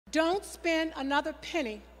Don't spend another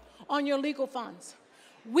penny on your legal funds.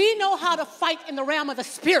 We know how to fight in the realm of the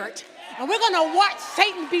spirit, and we're going to watch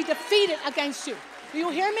Satan be defeated against you. Do you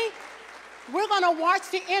hear me? We're going to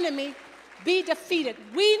watch the enemy be defeated.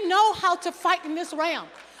 We know how to fight in this realm.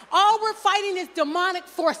 All we're fighting is demonic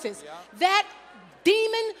forces. Yeah. That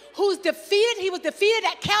demon who's defeated, he was defeated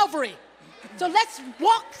at Calvary. So let's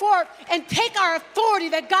walk forward and take our authority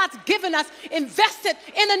that God's given us, invested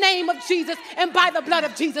in the name of Jesus and by the blood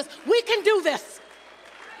of Jesus. We can do this.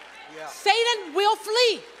 Yeah. Satan will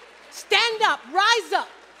flee. Stand up, rise up,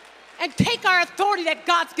 and take our authority that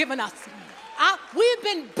God's given us. We've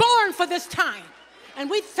been born for this time. And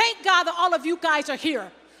we thank God that all of you guys are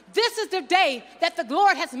here. This is the day that the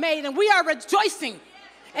Lord has made, and we are rejoicing,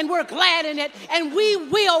 and we're glad in it, and we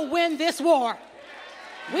will win this war.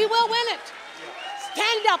 We will win it.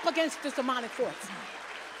 Stand up against this demonic force.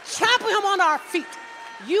 Trample him on our feet.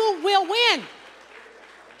 You will win.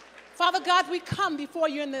 Father God, we come before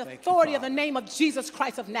you in the authority of the name of Jesus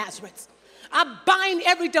Christ of Nazareth. I bind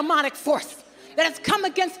every demonic force that has come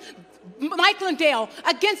against Mike Lindell,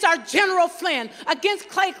 against our General Flynn, against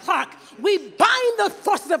Clay Clark. We bind the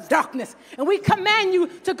forces of darkness, and we command you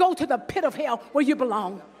to go to the pit of hell where you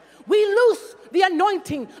belong. We loose the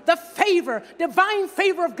anointing, the favor, divine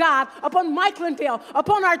favor of God upon Mike Lindell,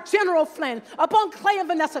 upon our General Flynn, upon Clay and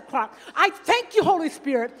Vanessa Clark. I thank you, Holy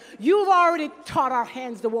Spirit. You've already taught our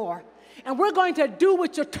hands to war, and we're going to do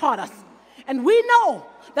what you taught us. And we know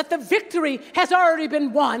that the victory has already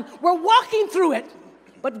been won. We're walking through it.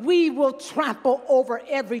 But we will trample over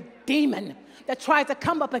every demon that tries to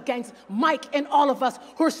come up against Mike and all of us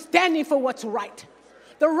who are standing for what's right.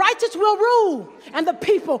 The righteous will rule, and the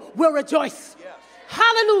people will rejoice. Yes.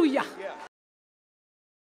 Hallelujah. Yes.